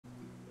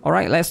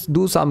Alright, let's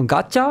do some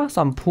gacha,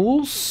 some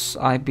pulls.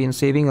 I've been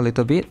saving a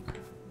little bit.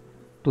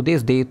 Today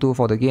is day 2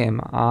 for the game.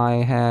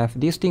 I have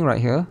this thing right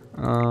here.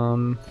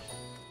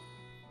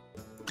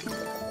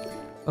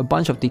 A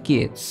bunch of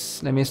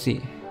tickets. Let me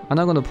see. I'm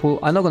not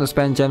gonna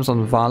spend gems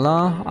on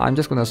Vala. I'm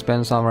just gonna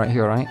spend some right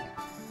here, right?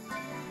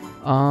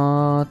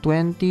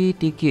 20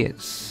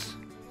 tickets.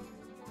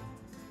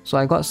 So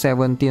I got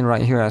 17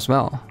 right here as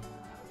well.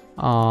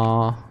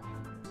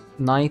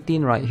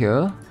 19 right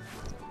here.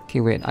 Okay,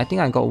 wait. I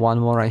think I got one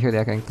more right here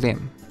that I can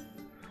claim.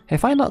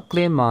 Have I not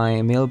claimed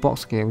my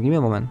mailbox? Okay, give me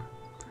a moment.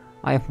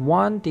 I have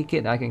one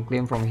ticket I can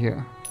claim from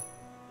here.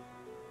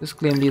 Let's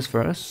claim this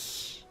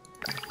first.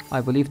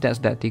 I believe that's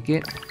that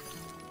ticket.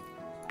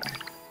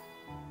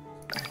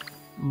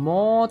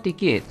 More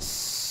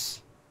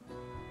tickets.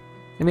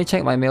 Let me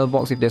check my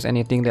mailbox if there's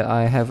anything that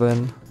I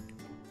haven't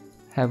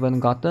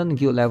gotten.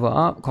 Guild level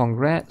up.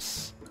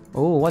 Congrats.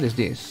 Oh, what is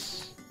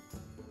this?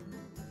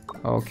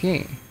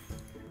 Okay.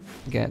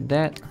 Get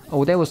that.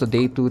 Oh, that was the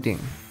day 2 thing.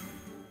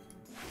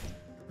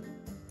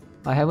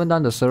 I haven't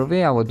done the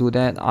survey. I will do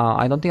that.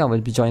 I don't think I will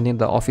be joining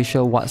the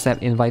official WhatsApp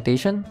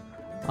invitation.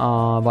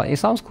 But it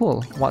sounds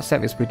cool.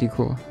 WhatsApp is pretty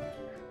cool.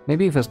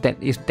 Maybe if it's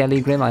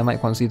Telegram, I might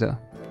consider.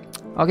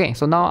 Okay,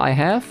 so now I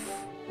have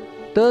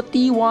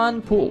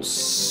 31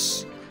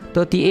 pulls.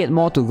 38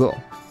 more to go.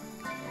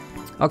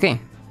 Okay,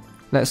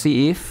 let's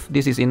see if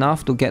this is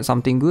enough to get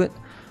something good.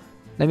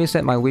 Let me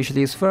set my wish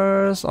list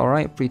first.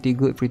 Alright, pretty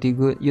good, pretty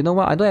good. You know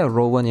what? I don't have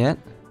Rowan yet.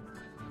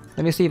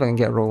 Let me see if I can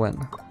get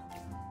Rowan.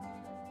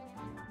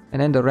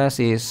 And then the rest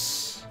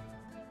is...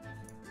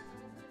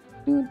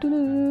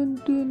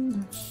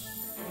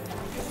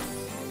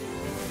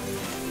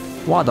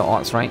 What are the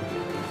odds, right?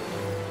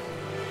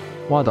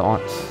 What are the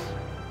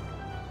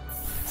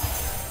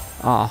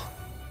odds?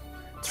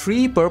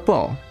 3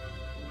 purple.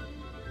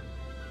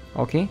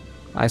 Okay,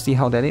 I see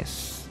how that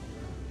is.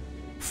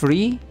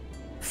 Free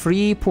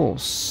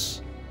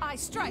pulls. I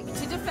strike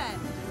to defend.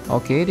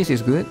 Okay, this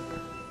is good.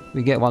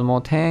 We get one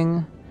more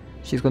tank.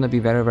 She's gonna be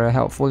very, very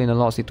helpful in a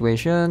lot of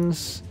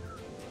situations.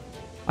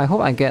 I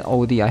hope I get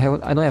OD. I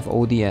don't have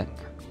OD yet.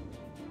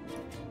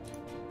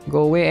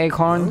 Go away,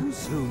 Acorn.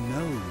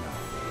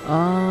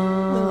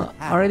 I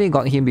already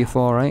got him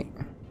before, right?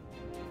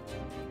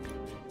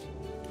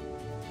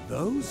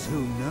 Those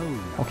who know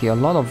Okay, a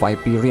lot of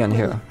Viperion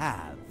here.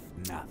 have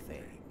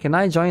nothing. Can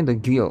I join the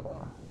guild?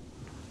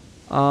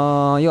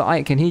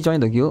 Yo, can he join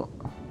the guild?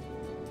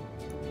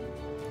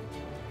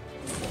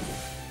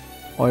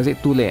 Or is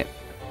it too late?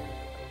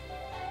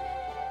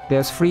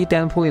 There's free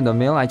 10 pull in the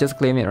mail. I just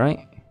claim it,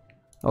 right?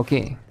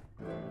 Okay.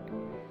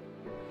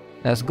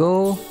 Let's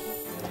go.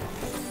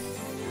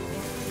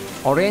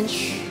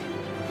 Orange.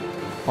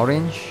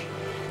 Orange.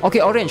 Okay,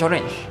 orange.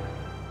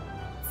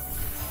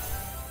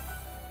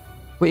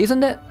 Wait,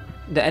 isn't that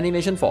the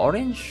animation for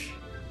orange?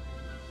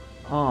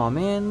 Oh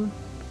man.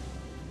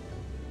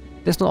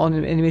 There's no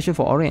animation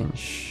for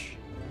orange.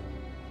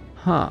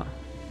 Huh.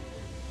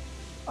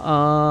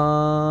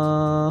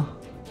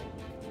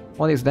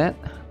 What is that?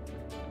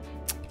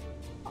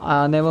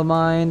 Never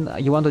mind.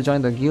 You want to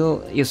join the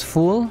guild? It's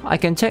full. I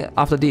can check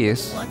after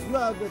this.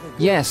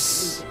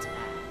 Yes.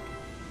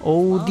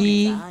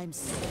 OD.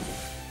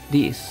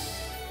 This.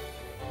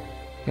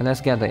 Okay,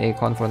 let's get the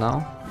Acorn for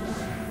now.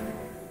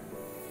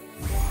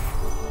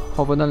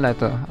 Covenant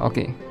letter.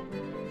 Okay.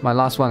 My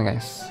last one,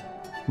 guys.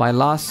 My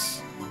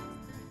last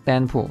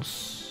 10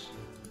 pulls.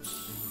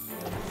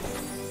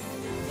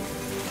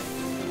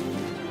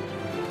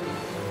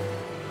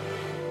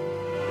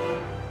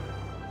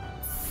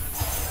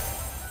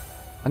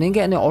 I didn't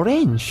get any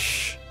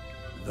orange.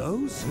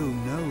 Those who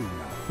know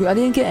Wait, I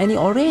didn't get any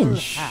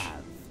orange. have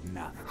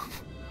nothing.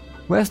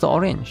 Where's the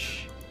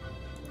orange?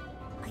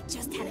 I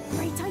just had a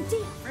great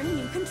idea for a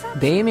new contraption.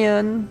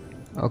 Damien.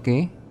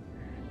 Okay.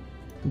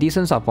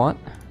 Decent support.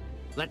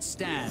 Let's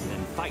stand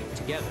and fight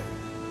together.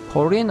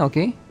 Korean,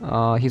 okay.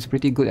 He's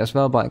pretty good as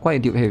well, but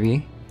quite dupe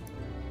heavy.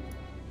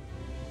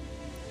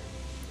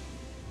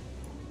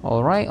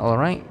 Alright.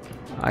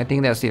 I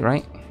think that's it,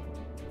 right?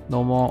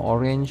 No more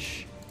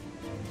orange.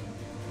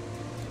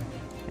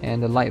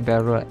 And the light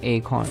bearer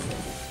Acorn.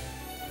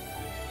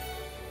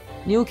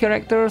 New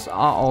characters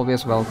are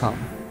always welcome.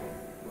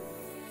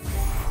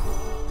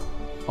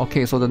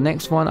 Okay, so the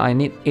next one I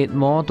need 8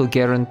 more to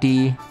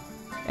guarantee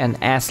an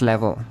S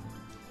level.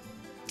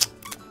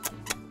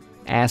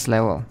 S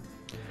level.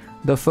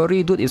 The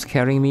furry dude is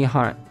carrying me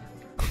hard.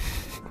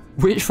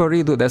 Which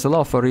furry dude? There's a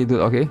lot of furry dude,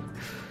 okay?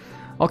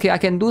 Okay, I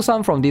can do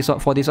some from this one,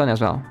 for this one as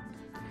well.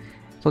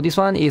 So this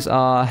one is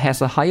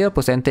has a higher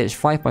percentage,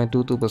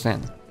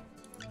 5.22%.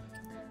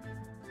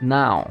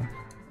 Now,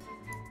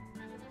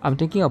 I'm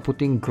thinking of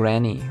putting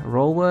Granny,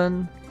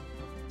 Rowan,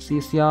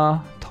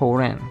 Cisia,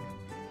 Torrent.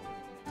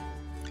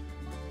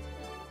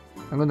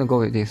 I'm gonna go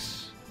with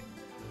this.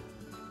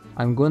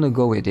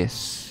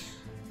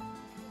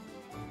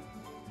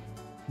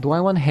 Do I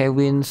want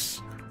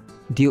Heaven's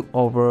dupe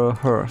over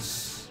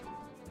hers?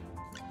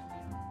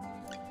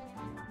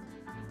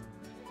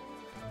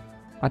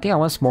 I think I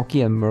want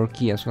Smoky and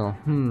Murky as well.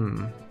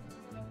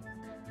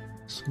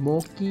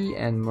 Smoky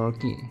and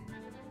murky.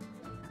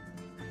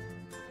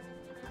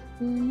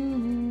 I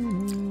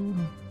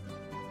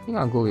think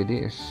I'll go with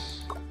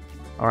this.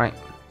 Alright.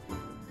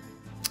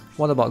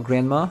 What about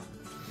Grandma?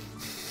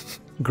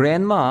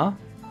 Grandma?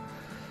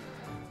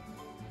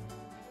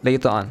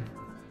 Later on.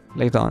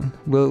 Later on.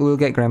 We'll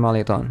get Grandma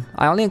later on.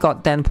 I only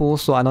got 10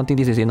 pulls, so I don't think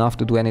this is enough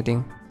to do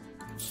anything.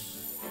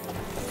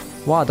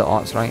 What are the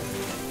odds, right?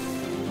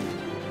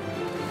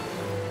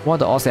 What are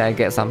the odds that I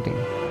get something?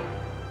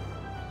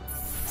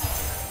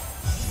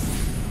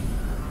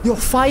 Yo,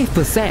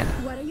 5%!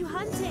 What are you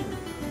hunting?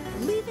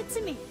 Leave it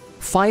to me.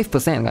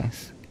 5%,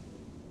 guys.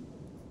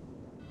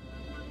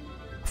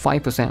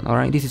 5%,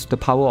 alright? This is the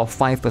power of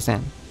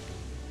 5%.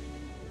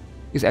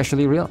 It's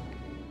actually real.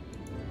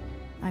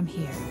 I'm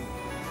here.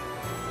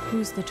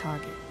 Who's the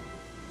target?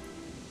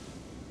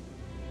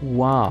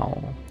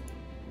 Wow.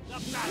 The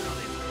battle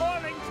is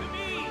calling to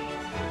me.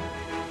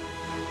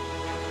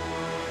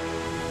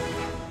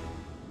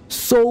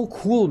 So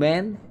cool,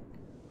 man.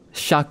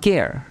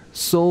 Shakir.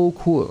 So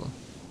cool.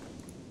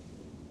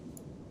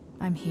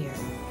 I'm here.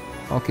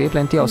 Okay,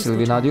 plenty of Who's the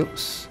Sylvina target?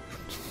 dupes.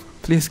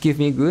 Please give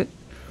me good.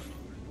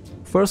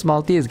 First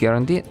multi is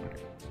guaranteed.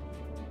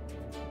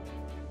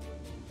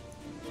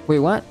 Wait,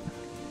 what?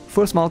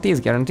 First multi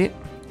is guaranteed?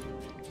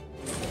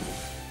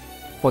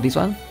 For this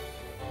one?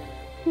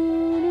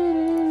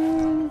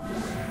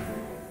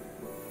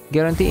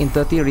 Guaranteed in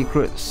 30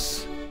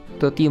 recruits.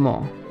 30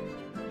 more.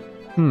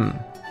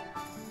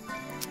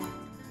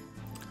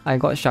 I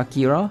got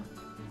Shakira.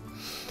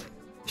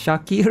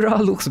 Shakira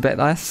looks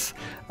badass.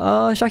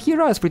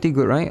 Shakira is pretty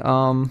good, right?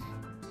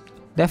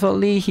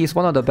 Definitely he's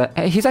one of the best.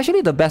 He's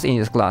actually the best in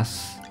his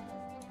class.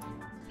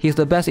 He's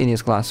the best in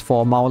his class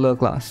for Mauler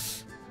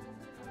class.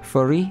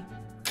 Furry?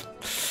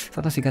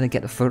 Sometimes you gotta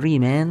get the furry,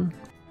 man.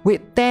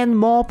 Wait, 10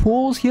 more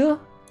pulls here?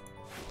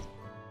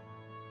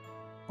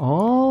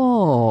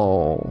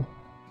 Oh.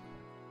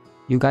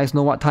 You guys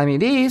know what time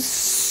it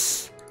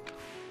is?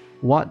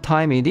 What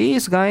time it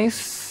is,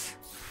 guys?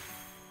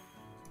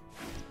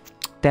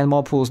 10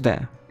 more pulls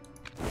there.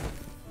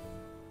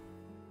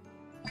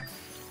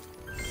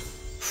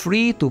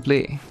 Free to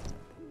play.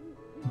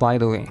 By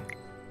the way.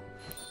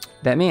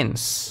 That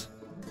means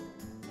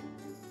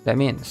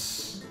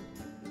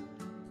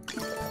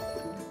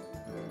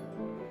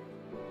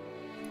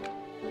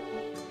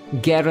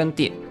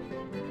guaranteed.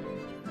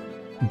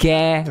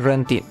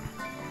 Guaranteed.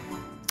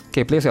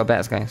 Okay, place your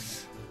bets,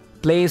 guys.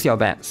 Place your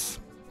bets.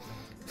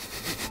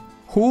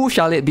 Who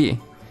shall it be?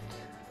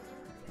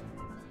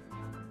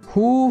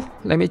 Who?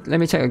 Let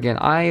me check again.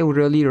 I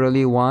really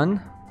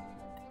want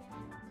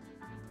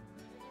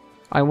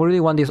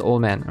this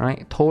old man,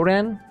 right?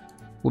 Torren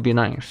would be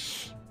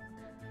nice.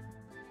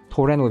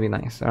 Torren would be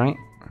nice, alright?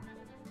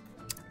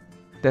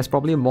 There's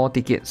probably more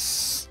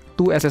tickets.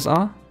 2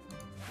 SSR.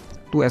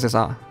 2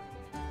 SSR.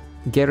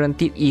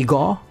 Guaranteed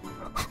Igor.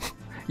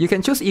 You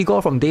can choose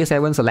Igor from day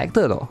 7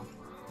 selector though.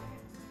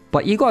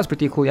 But Igor is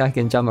pretty cool, yeah, he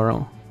can jump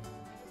around.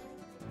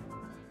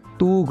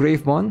 2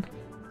 Gravebond.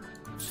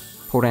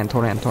 Torren,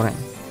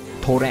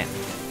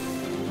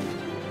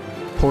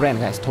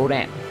 guys,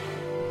 Torren.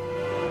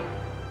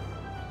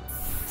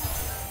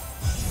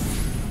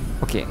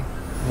 Okay,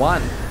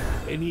 1.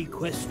 Any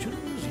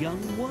questions, young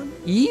one?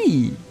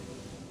 E.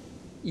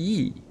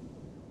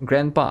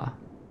 Grandpa.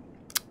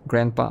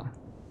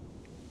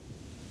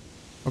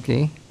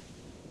 Okay.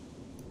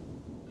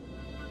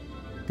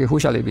 Okay, who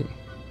shall it be?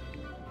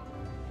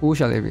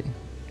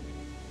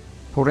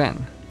 Torren.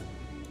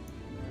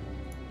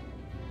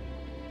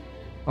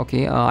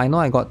 Okay, I know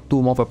I got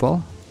 2 more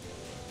purple.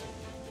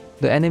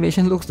 The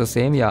animation looks the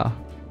same, yeah.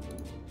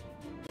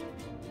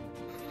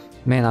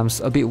 Man, I'm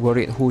a bit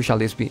worried. Who shall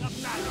this be?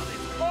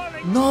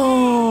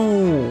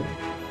 No!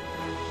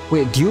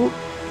 Wait, Duke?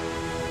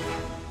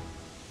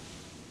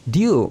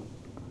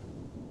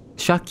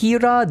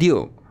 Shakira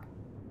Duke.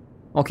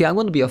 Okay, I'm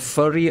going to be a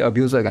furry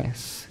abuser,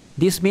 guys.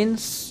 This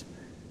means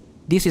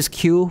this is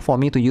Q for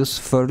me to use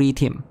furry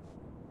team.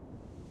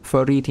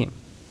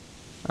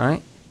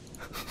 Alright?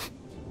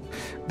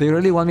 They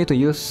really want me to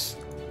use...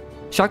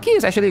 Shaki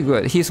is actually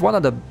good. He's one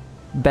of the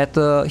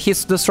better...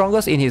 He's the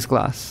strongest in his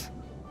class.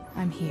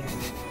 I'm here.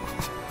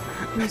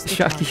 Who's the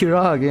target?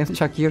 Shakira against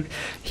Shakir.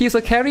 He's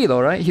a carry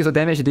though, right? He's a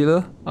damage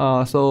dealer.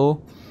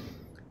 So...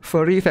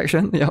 Furry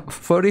faction. Yeah,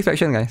 furry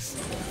faction, guys.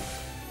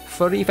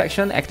 Furry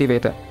faction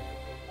activated.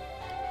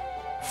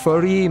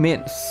 Furry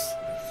mains.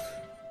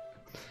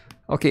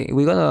 Okay,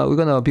 we're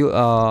gonna build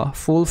a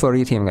full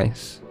furry team,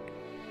 guys.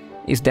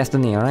 It's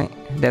destiny, alright?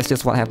 That's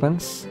just what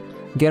happens.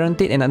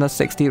 Guaranteed another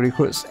 60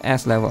 recruits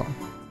S level.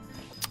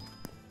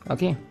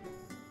 Okay.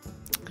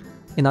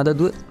 Another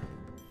dude.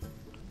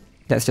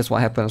 That's just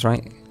what happens,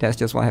 right? That's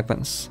just what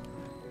happens.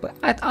 But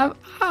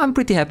I'm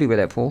pretty happy with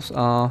that pulse.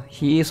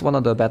 He is one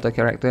of the better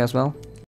characters as well.